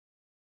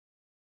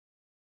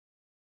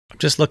I'm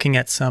just looking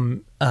at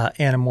some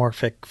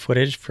anamorphic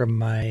footage from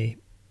my,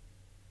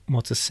 well,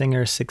 it's a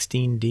Singer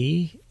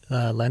 16D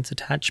lens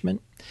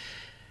attachment.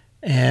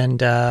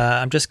 And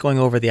I'm just going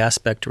over the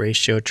aspect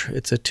ratio.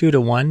 It's a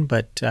 2:1,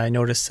 but I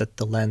noticed that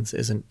the lens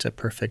isn't a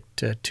perfect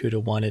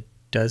 2:1. It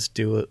does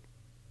do,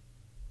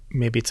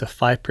 maybe it's a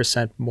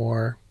 5%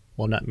 more,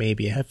 well, not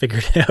maybe, I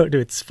figured it out.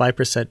 It's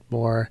 5%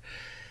 more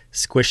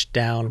squished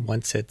down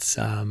once it's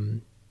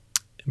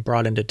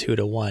brought into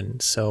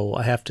 2:1. So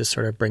I have to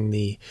sort of bring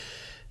the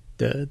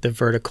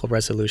vertical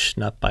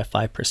resolution up by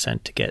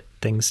 5% to get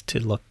things to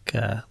look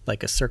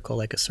like a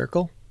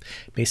circle.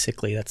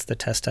 Basically, that's the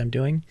test I'm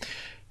doing.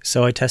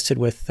 So I tested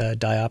with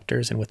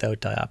diopters and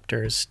without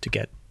diopters to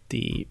get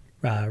the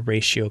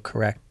ratio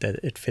correct, that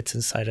it fits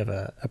inside of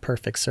a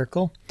perfect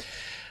circle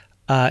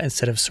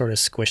instead of sort of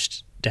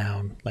squished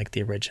down like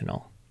the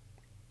original.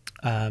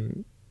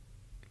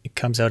 It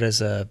comes out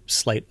as a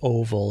slight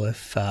oval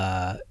if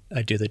I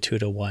do the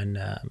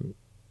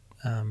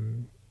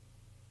 2:1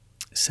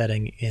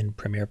 setting in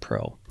Premiere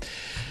Pro.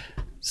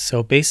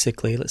 So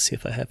basically, let's see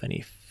if I have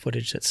any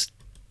footage that's,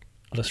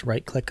 I'll just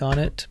right click on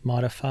it,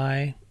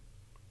 modify,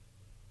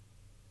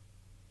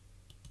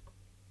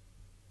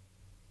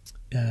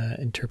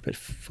 interpret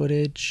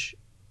footage,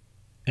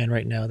 and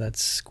right now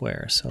that's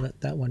square, so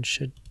that one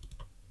should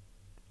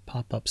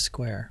pop up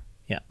square.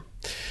 Yeah.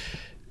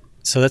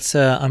 So that's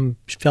I'm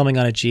filming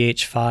on a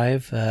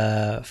GH5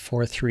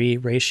 4:3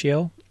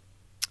 ratio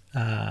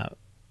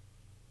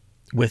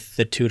with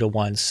the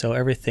 2:1, so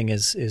everything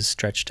is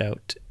stretched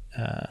out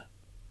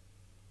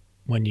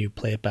when you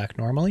play it back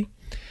normally.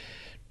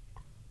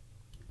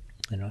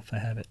 I don't know if I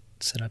have it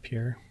set up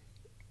here.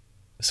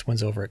 This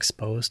one's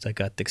overexposed. I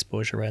got the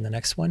exposure right in the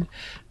next one,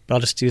 but I'll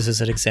just use this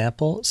as an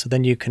example. So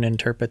then you can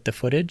interpret the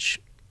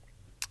footage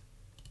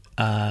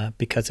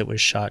because it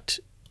was shot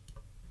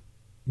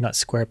not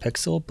square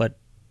pixel, but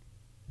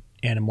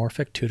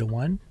anamorphic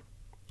 2:1. And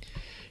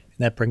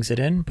that brings it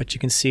in, but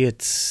you can see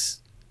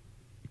it's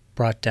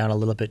brought down a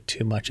little bit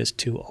too much. It's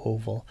too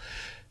oval.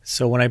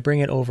 So when I bring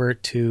it over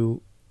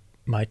to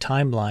my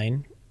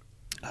timeline,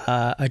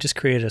 I just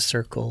created a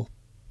circle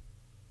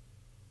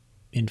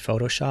in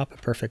Photoshop, a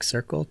perfect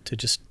circle, to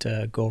just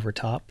go over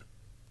top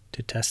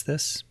to test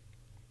this.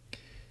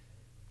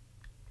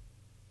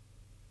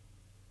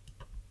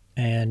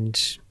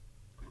 And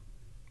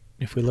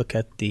if we look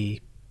at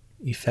the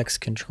effects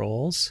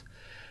controls,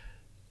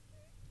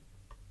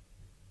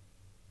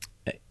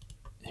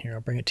 here,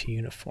 I'll bring it to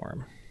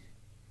uniform.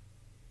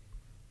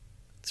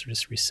 So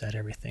just reset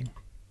everything.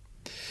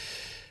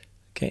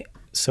 Okay,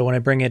 so when I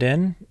bring it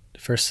in, the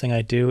first thing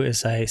I do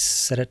is I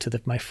set it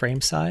to my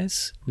frame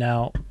size.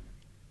 Now,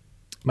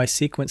 my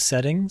sequence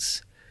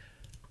settings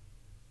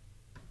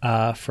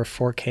for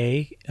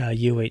 4K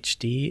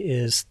UHD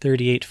is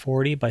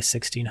 3840 by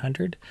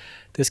 1600.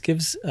 This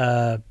gives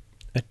a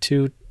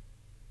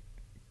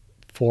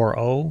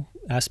 2:40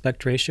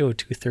 aspect ratio, a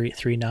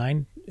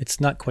 2:39. It's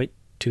not quite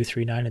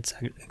 2:39. It's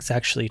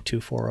actually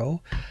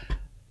 2:40.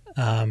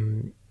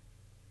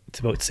 It's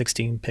about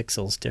 16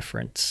 pixels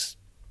difference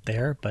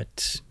there,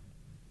 but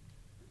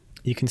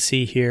you can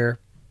see here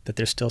that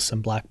there's still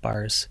some black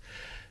bars.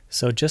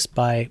 So just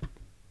by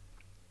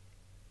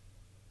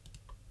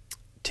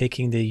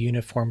taking the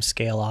uniform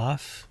scale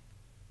off,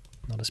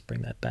 I'll just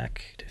bring that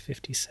back to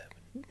 57,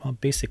 well,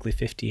 basically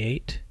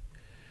 58.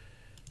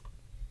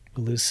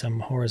 We'll lose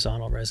some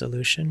horizontal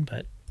resolution,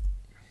 but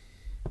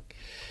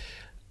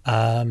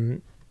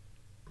to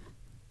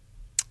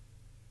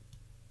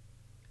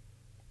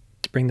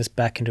bring this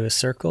back into a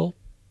circle,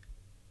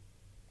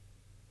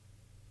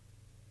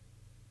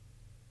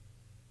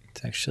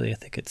 it's actually, I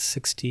think it's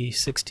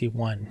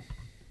 61.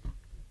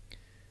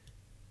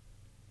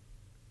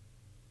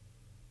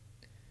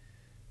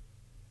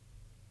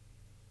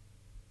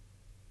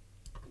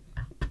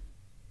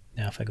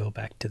 Now if I go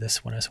back to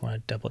this one, I just want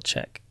to double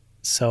check.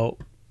 So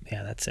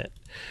yeah, that's it.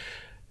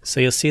 So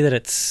you'll see that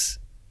it's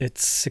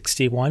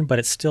 61, but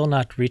it's still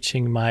not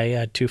reaching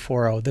my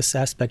 2:40. This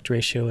aspect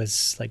ratio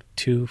is like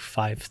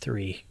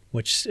 2:53,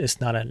 which is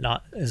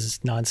is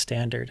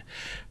non-standard.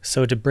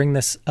 So to bring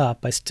this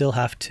up, I still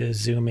have to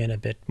zoom in a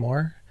bit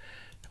more,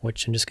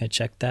 which I'm just going to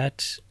check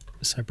that.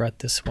 So I brought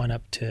this one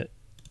up to,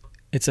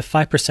 it's a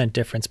 5%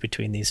 difference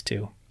between these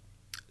two.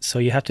 So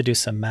you have to do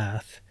some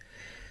math.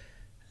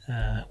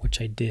 Which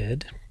I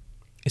did.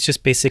 It's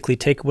just basically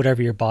take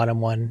whatever your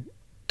bottom one,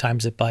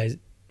 times it by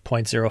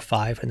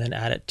 0.05, and then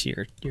add it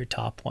to your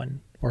top one,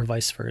 or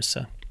vice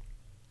versa.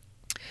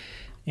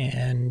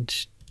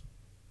 And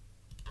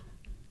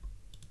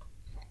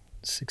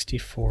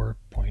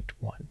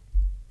 64.1.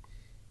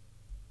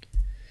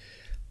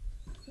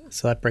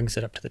 So that brings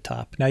it up to the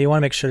top. Now you want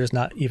to make sure there's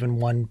not even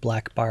one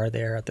black bar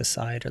there at the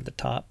side or the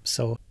top.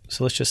 So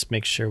let's just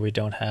make sure we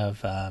don't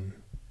have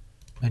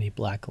any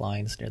black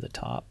lines near the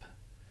top,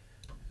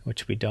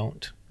 which we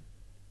don't,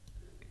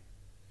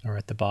 or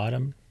at the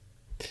bottom.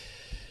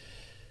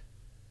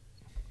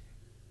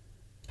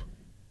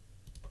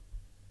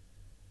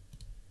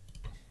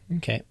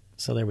 Okay,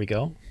 so there we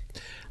go.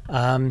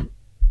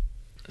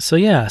 So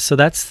yeah, so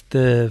that's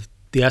the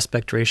the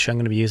aspect ratio I'm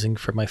going to be using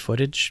for my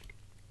footage,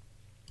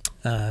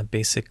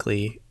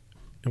 basically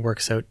it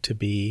works out to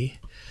be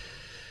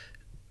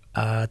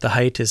the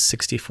height is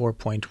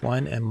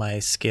 64.1 and my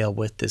scale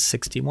width is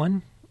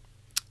 61,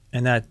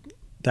 and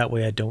that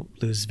way I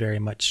don't lose very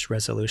much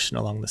resolution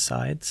along the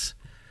sides.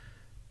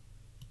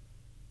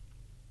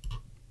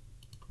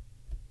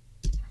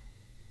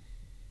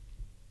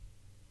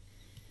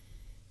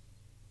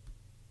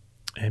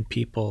 And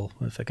people,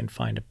 if I can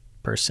find a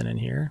person in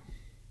here.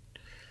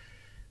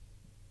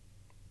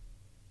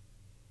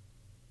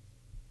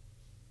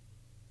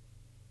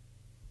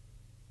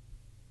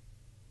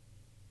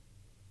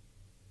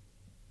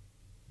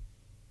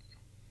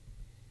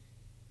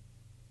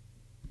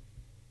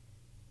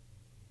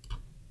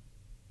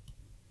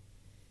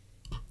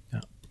 Oh,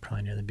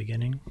 probably near the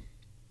beginning.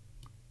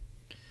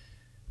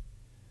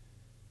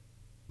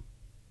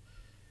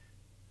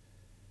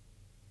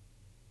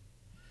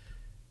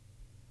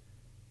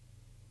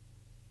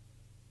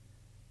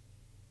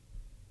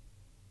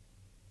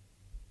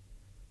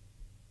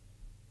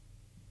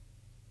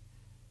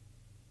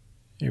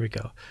 Here we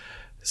go.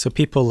 So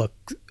people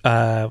look,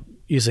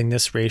 using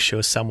this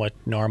ratio somewhat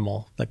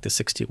normal, like the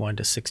 61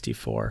 to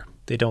 64.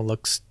 They don't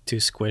look too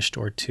squished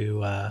or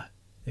too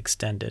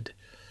extended.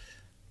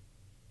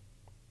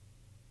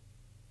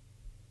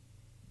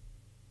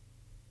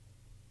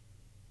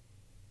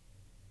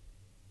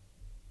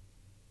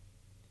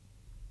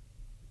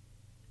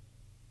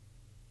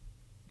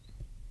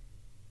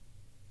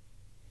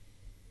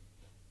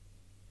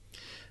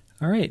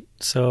 All right,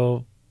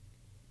 so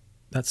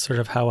that's sort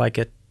of how I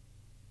get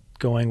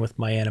going with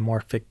my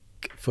anamorphic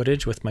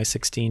footage with my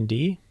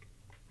 16D.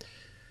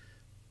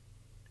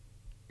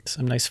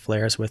 Some nice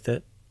flares with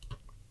it.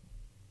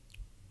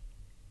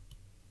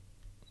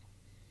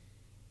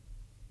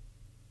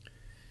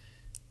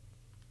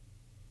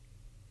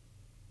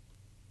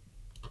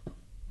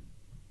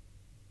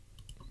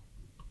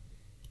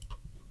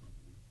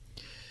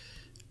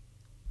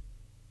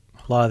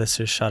 A lot of this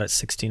is shot at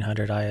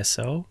 1600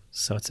 ISO,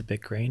 so it's a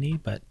bit grainy,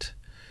 but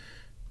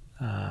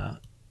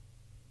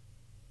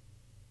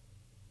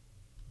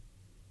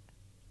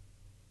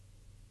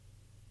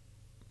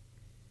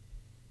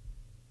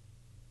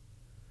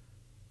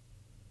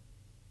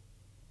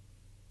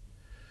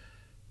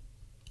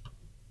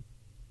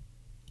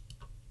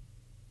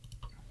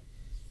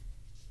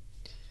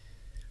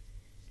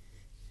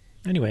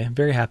anyway, I'm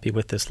very happy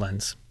with this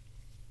lens.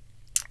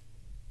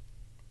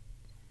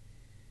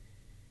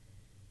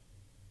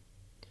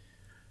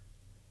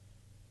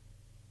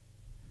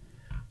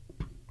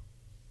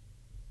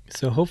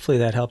 So hopefully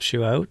that helps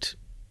you out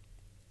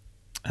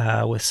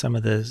with some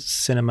of the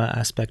cinema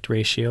aspect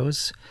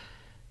ratios.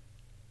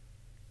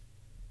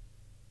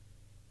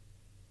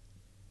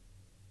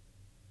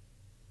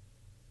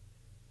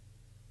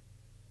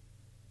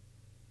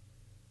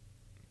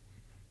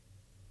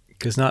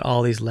 Because not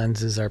all these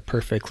lenses are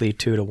perfectly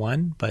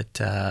 2:1, but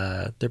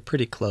they're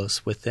pretty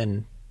close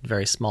within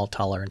very small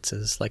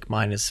tolerances. Like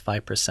mine is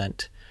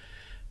 5%.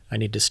 I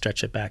need to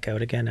stretch it back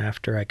out again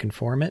after I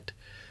conform it.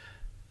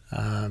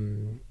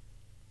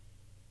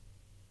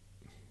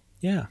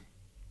 Yeah.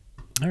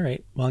 All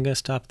right. Well, I'm going to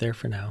stop there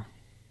for now.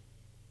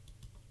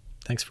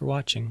 Thanks for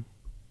watching.